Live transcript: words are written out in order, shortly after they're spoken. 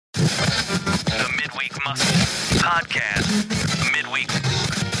The Midweek Muscle Podcast. The Midweek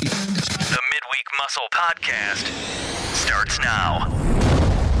Muscle Podcast starts now.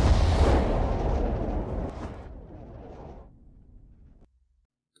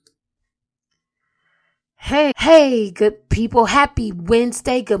 Hey, good people. Happy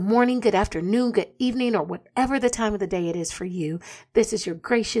Wednesday. Good morning, good afternoon, good evening, or whatever the time of the day it is for you. This is your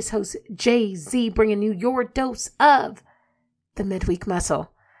gracious host, Jay-Z, bringing you your dose of the Midweek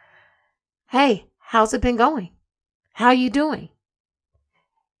Muscle. Hey, how's it been going? How are you doing?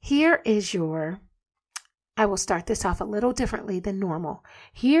 Here is I will start this off a little differently than normal.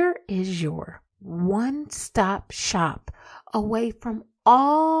 Here is your one-stop shop away from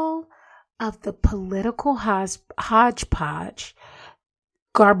all of the political hodgepodge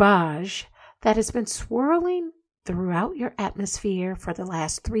garbage that has been swirling throughout your atmosphere for the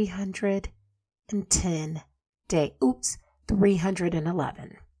last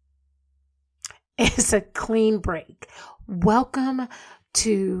 311. It's a clean break. Welcome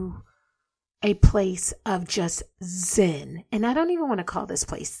to a place of just zen. And I don't even want to call this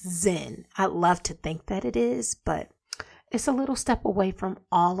place zen. I love to think that it is, but it's a little step away from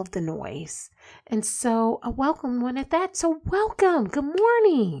all of the noise. And so a welcome one at that. So welcome. Good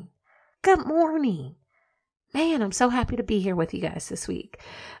morning. Good morning. Man, I'm so happy to be here with you guys this week.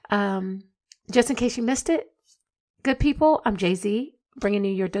 Just in case you missed it, good people, I'm Jay-Z, bringing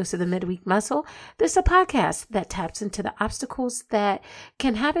you your dose of the Midweek Muscle. This is a podcast that taps into the obstacles that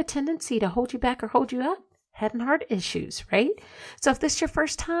can have a tendency to hold you back or hold you up. Head and heart issues, right? So if this is your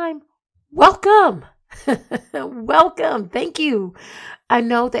first time, welcome. Welcome. Thank you. I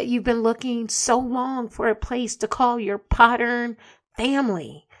know that you've been looking so long for a place to call your Podern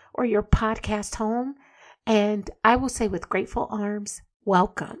family or your podcast home. And I will say with grateful arms,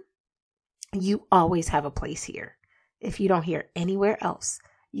 welcome. You always have a place here. If you don't hear anywhere else,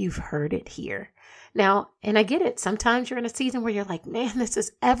 you've heard it here. Now, and I get it. Sometimes you're in a season where you're like, man, this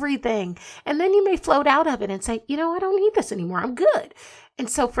is everything. And then you may float out of it and say, I don't need this anymore. I'm good. And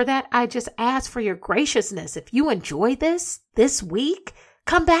so for that, I just ask for your graciousness. If you enjoy this week,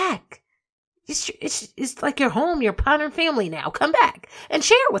 come back. It's like your home, your Podern family now. Come back and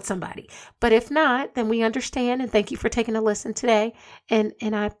share it with somebody. But if not, then we understand. And thank you for taking a listen today. And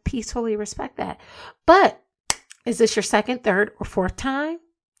I peacefully respect that. But is this your second, third, or fourth time?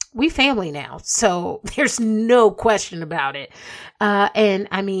 We family now, so there's no question about it. And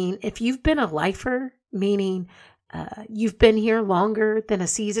I mean, if you've been a lifer, meaning you've been here longer than a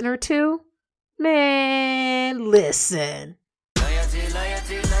season or two, man, listen. Loyalty.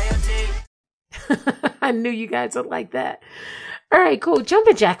 I knew you guys would like that. All right, cool.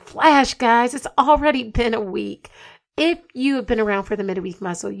 Jumping Jack Flash, guys. It's already been a week. If you have been around for the Midweek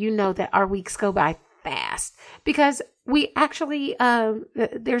Muscle, you know that our weeks go by fast because we actually,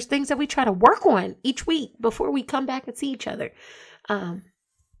 there's things that we try to work on each week before we come back and see each other.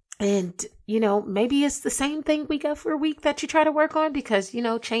 And, maybe it's the same thing week after week that you try to work on because,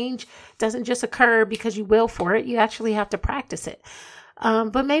 change doesn't just occur because you will for it. You actually have to practice it.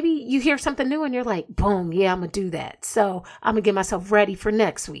 But maybe you hear something new and you're like, boom, yeah, I'm going to do that. So I'm going to get myself ready for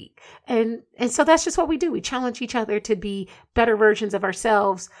next week. And so that's just what we do. We challenge each other to be better versions of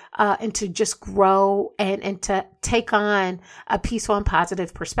ourselves, and to just grow and to take on a peaceful and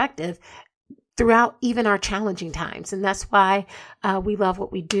positive perspective throughout even our challenging times. And that's why we love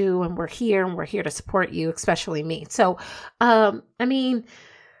what we do and we're here to support you, especially me. So,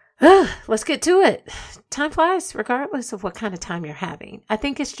 let's get to it. Time flies regardless of what kind of time you're having. I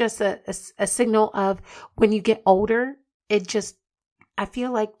think it's just a signal of when you get older, I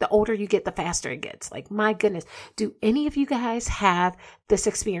feel like the older you get, the faster it gets. Like, my goodness, do any of you guys have this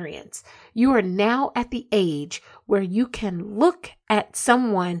experience? You are now at the age where you can look at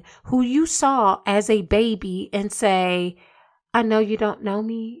someone who you saw as a baby and say, I know you don't know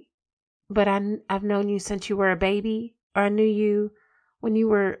me, but I've known you since you were a baby, or I knew you when you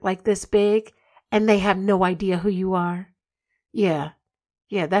were like this big, and they have no idea who you are. Yeah,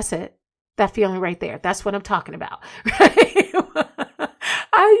 that's it. That feeling right there. That's what I'm talking about. Right?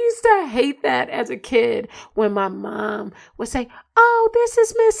 I used to hate that as a kid when my mom would say, oh, this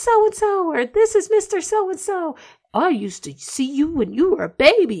is Miss So-and-so, or this is Mr. So-and-so. I used to see you when you were a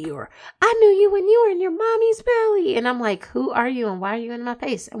baby, or I knew you when you were in your mommy's belly. And I'm like, who are you and why are you in my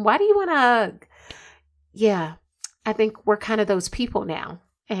face? And why do you want a hug? Yeah, I think we're kind of those people now.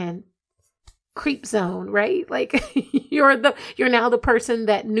 And creep zone, right? Like you're now the person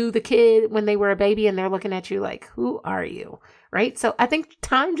that knew the kid when they were a baby and they're looking at you like, who are you? Right? So I think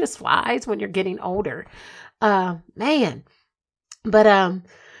time just flies when you're getting older. Man. But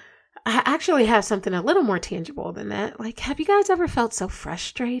I actually have something a little more tangible than that. Like, have you guys ever felt so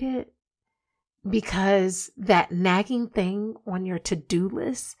frustrated because that nagging thing on your to-do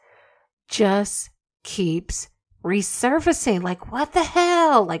list just keeps resurfacing? Like, what the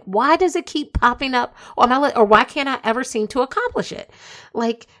hell? Like, why does it keep popping up on my list? Or why can't I ever seem to accomplish it?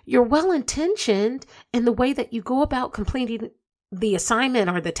 Like, you're well-intentioned in the way that you go about completing the assignment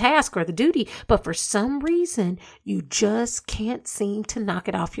or the task or the duty, but for some reason, you just can't seem to knock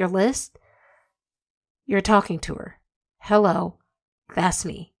it off your list. You're talking to her. Hello, that's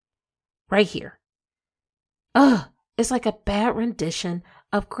me. Right here. It's like a bad rendition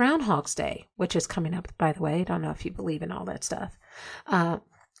of Groundhog's Day, which is coming up, by the way. I don't know if you believe in all that stuff.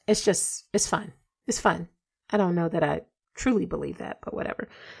 It's fun. It's fun. I don't know that I truly believe that, but whatever.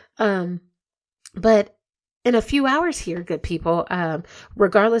 But in a few hours here, good people,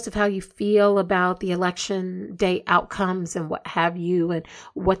 regardless of how you feel about the election day outcomes and what have you, and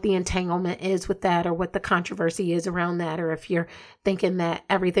what the entanglement is with that, or what the controversy is around that, or if you're thinking that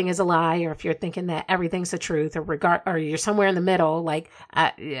everything is a lie, or if you're thinking that everything's the truth, or you're somewhere in the middle, like,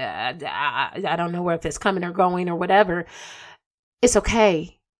 I don't know where if it's coming or going or whatever, it's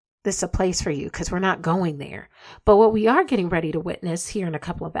okay. This is a place for you, because we're not going there. But what we are getting ready to witness here in a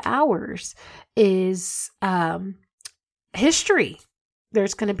couple of hours is history.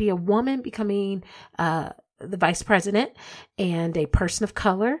 There's going to be a woman becoming the vice president, and a person of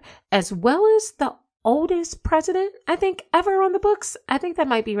color, as well as the oldest president, I think, ever on the books. I think that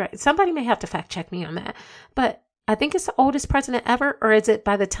might be right. Somebody may have to fact check me on that. But I think it's the oldest president ever, or is it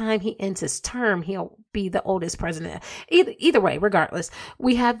by the time he ends his term, he'll be the oldest president? Either way, regardless,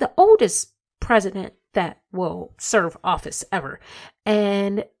 we have the oldest president that will serve office ever.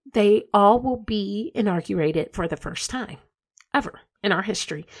 And they all will be inaugurated for the first time ever in our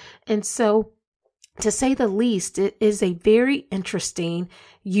history. And so, to say the least, it is a very interesting,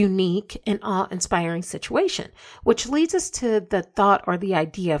 unique, and awe-inspiring situation, which leads us to the thought or the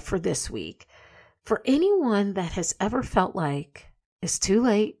idea for this week. For anyone that has ever felt like it's too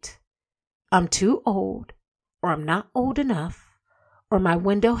late, I'm too old, or I'm not old enough, or my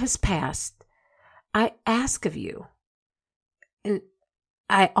window has passed, I ask of you, and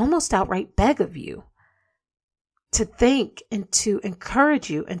I almost outright beg of you, to think and to encourage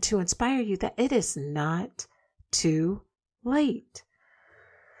you and to inspire you that it is not too late.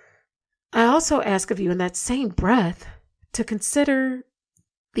 I also ask of you in that same breath to consider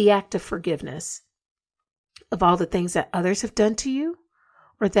the act of forgiveness of all the things that others have done to you,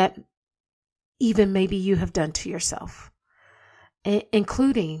 or that even maybe you have done to yourself,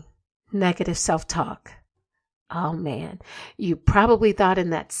 including negative self-talk. Oh man, you probably thought in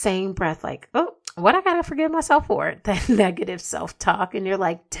that same breath, like, oh, what I gotta forgive myself for? That negative self-talk. And you're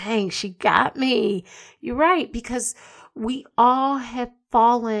like, dang, she got me. You're right, because we all have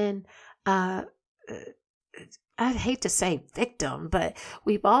fallen, I'd hate to say victim, but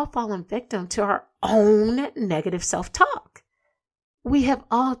we've all fallen victim to our own negative self-talk. We have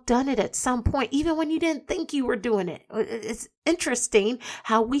all done it at some point, even when you didn't think you were doing it. It's interesting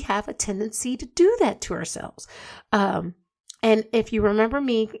how we have a tendency to do that to ourselves. And if you remember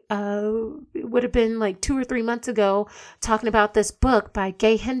me, it would have been like 2 or 3 months ago, talking about this book by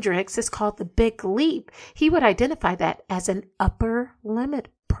Gay Hendricks. It's called The Big Leap. He would identify that as an upper limit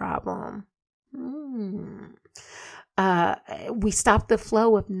problem. We stop the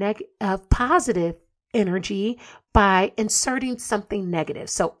flow of positive energy by inserting something negative.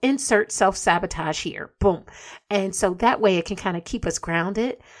 So insert self-sabotage here. Boom. And so that way it can kind of keep us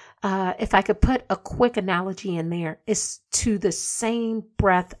grounded. If I could put a quick analogy in there, it's to the same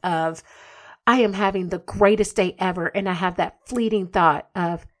breath of, I am having the greatest day ever. And I have that fleeting thought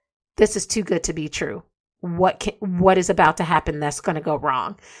of, this is too good to be true. What is about to happen that's going to go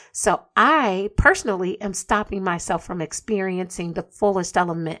wrong? So I personally am stopping myself from experiencing the fullest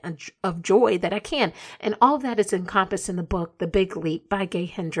element of joy that I can. And all of that is encompassed in the book, The Big Leap by Gay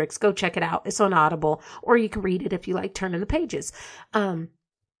Hendricks. Go check it out. It's on Audible, or you can read it if you like turning the pages.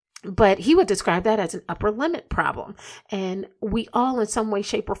 But he would describe that as an upper limit problem. And we all in some way,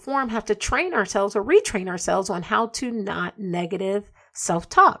 shape, or form have to train ourselves or retrain ourselves on how to not negative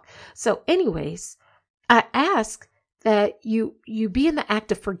self-talk. So anyways, I ask that you be in the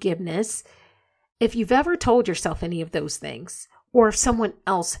act of forgiveness if you've ever told yourself any of those things, or if someone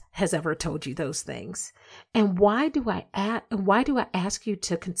else has ever told you those things. And why do I ask you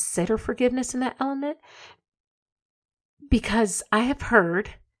to consider forgiveness in that element? Because I have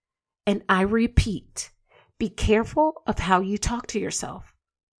heard, and I repeat, be careful of how you talk to yourself,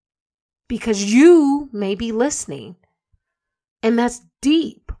 because you may be listening. And that's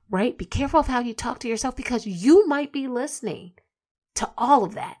deep, right? Be careful of how you talk to yourself, because you might be listening to all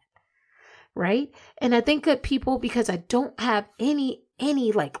of that. right? And I think good people, because I don't have any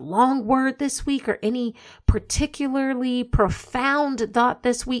like long word this week or any particularly profound thought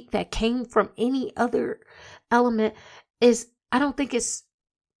this week that came from any other element, is I don't think it's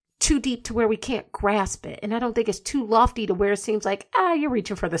too deep to where we can't grasp it. And I don't think it's too lofty to where it seems like, you're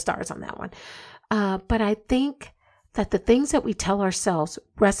reaching for the stars on that one. But I think that the things that we tell ourselves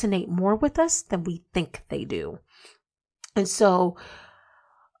resonate more with us than we think they do. And so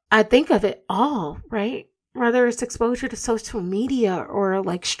I think of it all, right? Whether it's exposure to social media or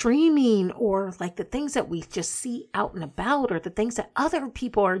like streaming or like the things that we just see out and about or the things that other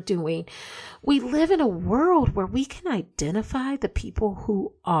people are doing. We live in a world where we can identify the people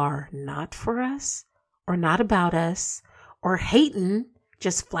who are not for us or not about us or hating,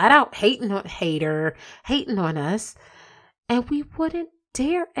 just flat out hating on us. And we wouldn't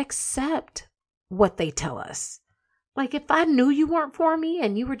dare accept what they tell us. Like if I knew you weren't for me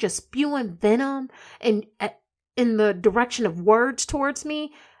and you were just spewing venom and in the direction of words towards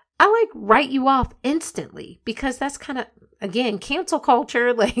me, I like write you off instantly, because that's kind of, again, cancel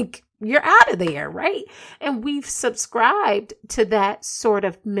culture. Like you're out of there, right? And we've subscribed to that sort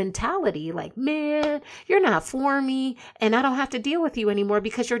of mentality. Like, man, you're not for me and I don't have to deal with you anymore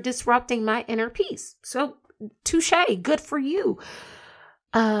because you're disrupting my inner peace. So touche, good for you.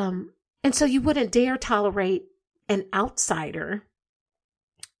 And so you wouldn't dare tolerate an outsider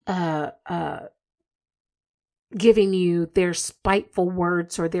giving you their spiteful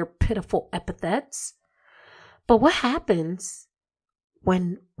words or their pitiful epithets. But what happens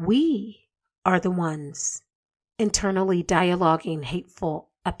when we are the ones internally dialoguing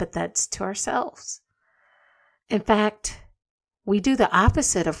hateful epithets to ourselves? In fact, we do the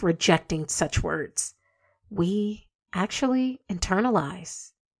opposite of rejecting such words. We actually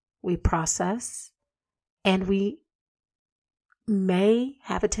internalize, we process, and we may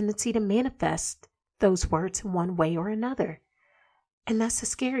have a tendency to manifest those words in one way or another. And that's the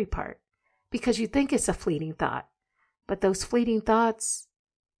scary part, because you think it's a fleeting thought, but those fleeting thoughts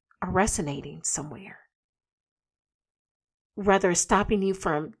are resonating somewhere. Whether it's stopping you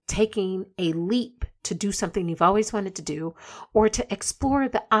from taking a leap to do something you've always wanted to do, or to explore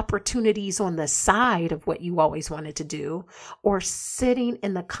the opportunities on the side of what you always wanted to do, or sitting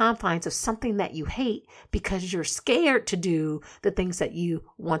in the confines of something that you hate because you're scared to do the things that you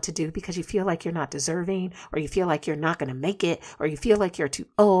want to do because you feel like you're not deserving, or you feel like you're not going to make it, or you feel like you're too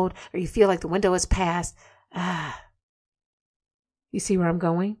old, or you feel like the window is past. You see where I'm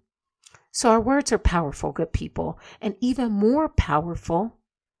going? So our words are powerful, good people, and even more powerful,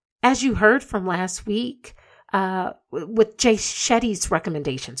 as you heard from last week with Jay Shetty's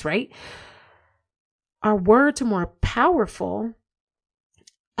recommendations, right? Our words are more powerful.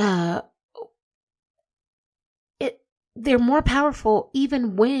 They're more powerful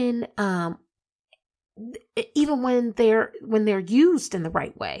even when they're used in the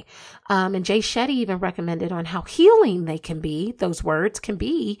right way. And Jay Shetty even recommended on how healing they can be, those words can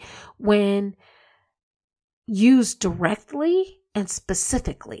be, when used directly and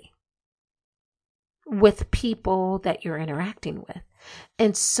specifically with people that you're interacting with.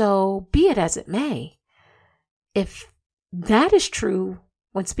 And so be it as it may, if that is true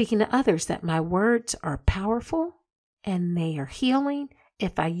when speaking to others, that my words are powerful and they are healing,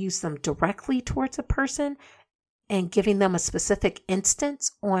 if I use them directly towards a person and giving them a specific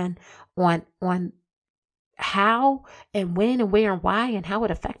instance on how and when and where and why and how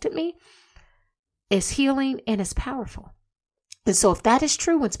it affected me, is healing and is powerful. And so if that is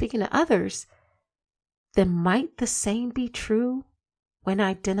true when speaking to others, then might the same be true when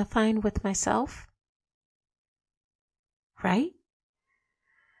identifying with myself? Right?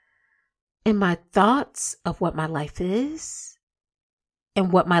 And my thoughts of what my life is,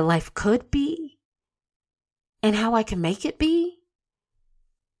 and what my life could be, and how I can make it be,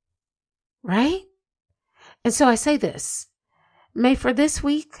 right? And so I say this, for this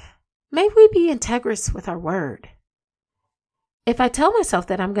week, may we be integrous with our word. If I tell myself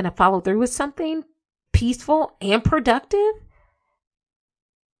that I'm going to follow through with something peaceful and productive,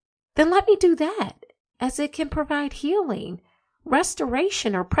 then let me do that, as it can provide healing,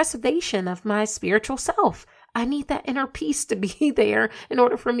 restoration, or preservation of my spiritual self. I need that inner peace to be there in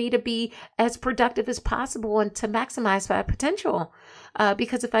order for me to be as productive as possible and to maximize my potential.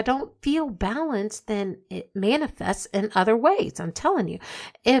 Because if I don't feel balanced, then it manifests in other ways. I'm telling you,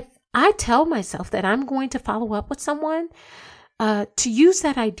 if I tell myself that I'm going to follow up with someone, to use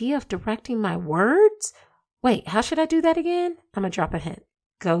that idea of directing my words, wait, how should I do that again? I'm going to drop a hint.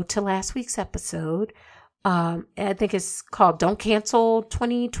 Go to last week's episode. I think it's called Don't Cancel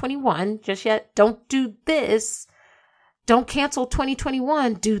 2021 just yet. Don't do this. Don't cancel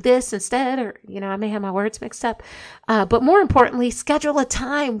 2021. Do this instead. Or, I may have my words mixed up. But more importantly, schedule a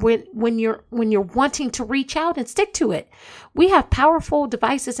time when you're wanting to reach out and stick to it. We have powerful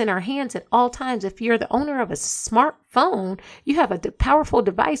devices in our hands at all times. If you're the owner of a smartphone, you have a powerful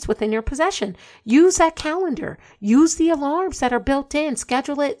device within your possession. Use that calendar. Use the alarms that are built in.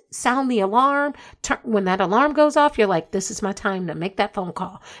 Schedule it. Sound the alarm. When that alarm goes off, you're like, this is my time to make that phone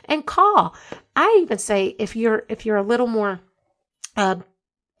call. And call. I even say if you're a little more, I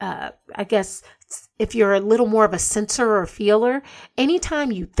guess if you're a little more of a sensor or feeler,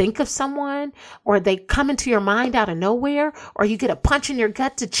 anytime you think of someone or they come into your mind out of nowhere, or you get a punch in your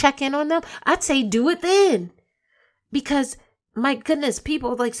gut to check in on them, I'd say do it then. Because my goodness,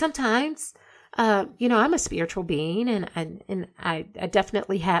 people, like sometimes, I'm a spiritual being and I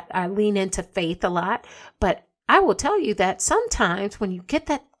definitely I lean into faith a lot, but I will tell you that sometimes when you get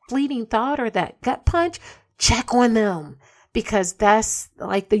that fleeting thought or that gut punch, check on them, because that's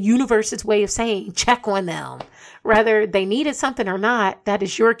like the universe's way of saying check on them. Whether they needed something or not, that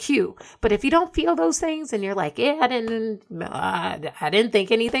is your cue. But if you don't feel those things and you're like, yeah, I didn't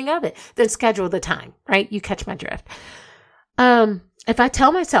think anything of it, then schedule the time, right? You catch my drift. If I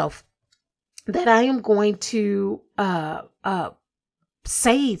tell myself that I am going to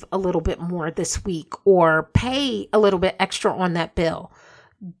save a little bit more this week or pay a little bit extra on that bill,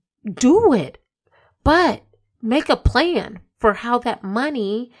 do it, but make a plan for how that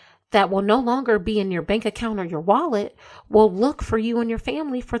money that will no longer be in your bank account or your wallet will look for you and your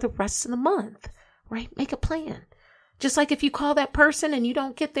family for the rest of the month, right? Make a plan. Just like if you call that person and you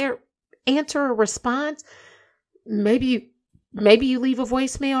don't get their answer or response, maybe you leave a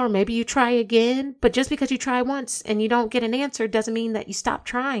voicemail or maybe you try again, but just because you try once and you don't get an answer doesn't mean that you stop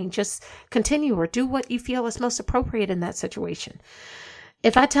trying. Just continue or do what you feel is most appropriate in that situation.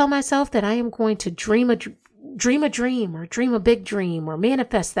 If I tell myself that I am going to dream a dream or dream a big dream or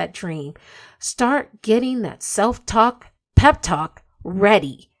manifest that dream, start getting that self-talk, pep talk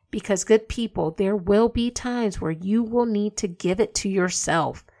ready, because good people, there will be times where you will need to give it to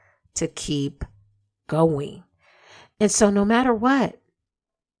yourself to keep going. And so no matter what,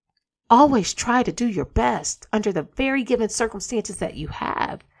 always try to do your best under the very given circumstances that you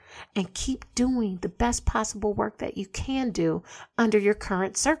have. And keep doing the best possible work that you can do under your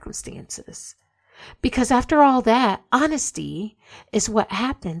current circumstances. Because after all that, honesty is what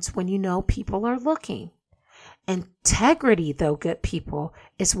happens when you know people are looking. Integrity, though, good people,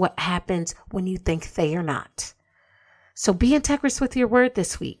 is what happens when you think they are not. So be integrous with your word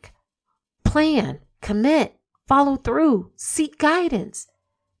this week. Plan, commit, follow through, seek guidance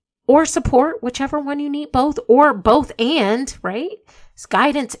or support, whichever one you need, both or both and, right? It's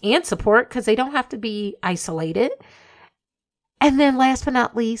guidance and support because they don't have to be isolated. And then last but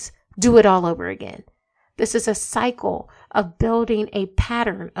not least, do it all over again. This is a cycle of building a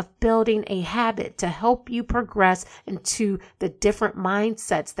pattern, of building a habit to help you progress into the different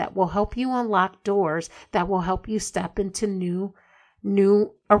mindsets that will help you unlock doors, that will help you step into new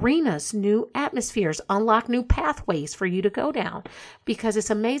arenas, new atmospheres, unlock new pathways for you to go down. Because it's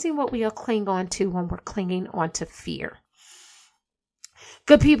amazing what we'll cling on to when we're clinging on to fear.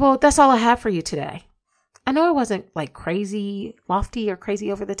 Good people, that's all I have for you today. I know it wasn't like crazy lofty or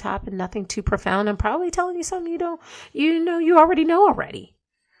crazy over the top and nothing too profound. I'm probably telling you something you already know already.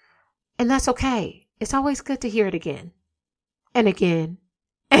 And that's okay. It's always good to hear it again and again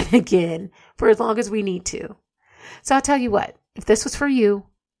and again for as long as we need to. So I'll tell you what, if this was for you,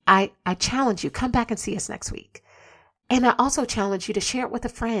 I challenge you, come back and see us next week. And I also challenge you to share it with a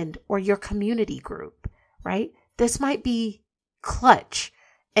friend or your community group, right? This might be clutch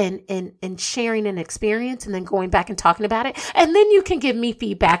and sharing an experience and then going back and talking about it. And then you can give me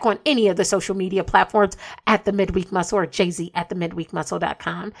feedback on any of the social media platforms at the Midweek Muscle or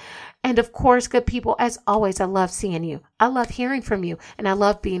jz@themidweekmuscle.com. And of course, good people, as always, I love seeing you. I love hearing from you and I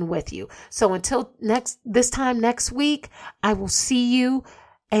love being with you. So until this time next week, I will see you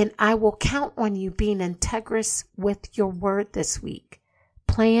and I will count on you being integrous with your word this week.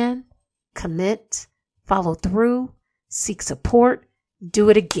 Plan, commit, follow through, seek support,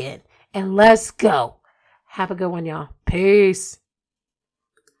 do it again, and let's go. Have a good one, y'all. Peace.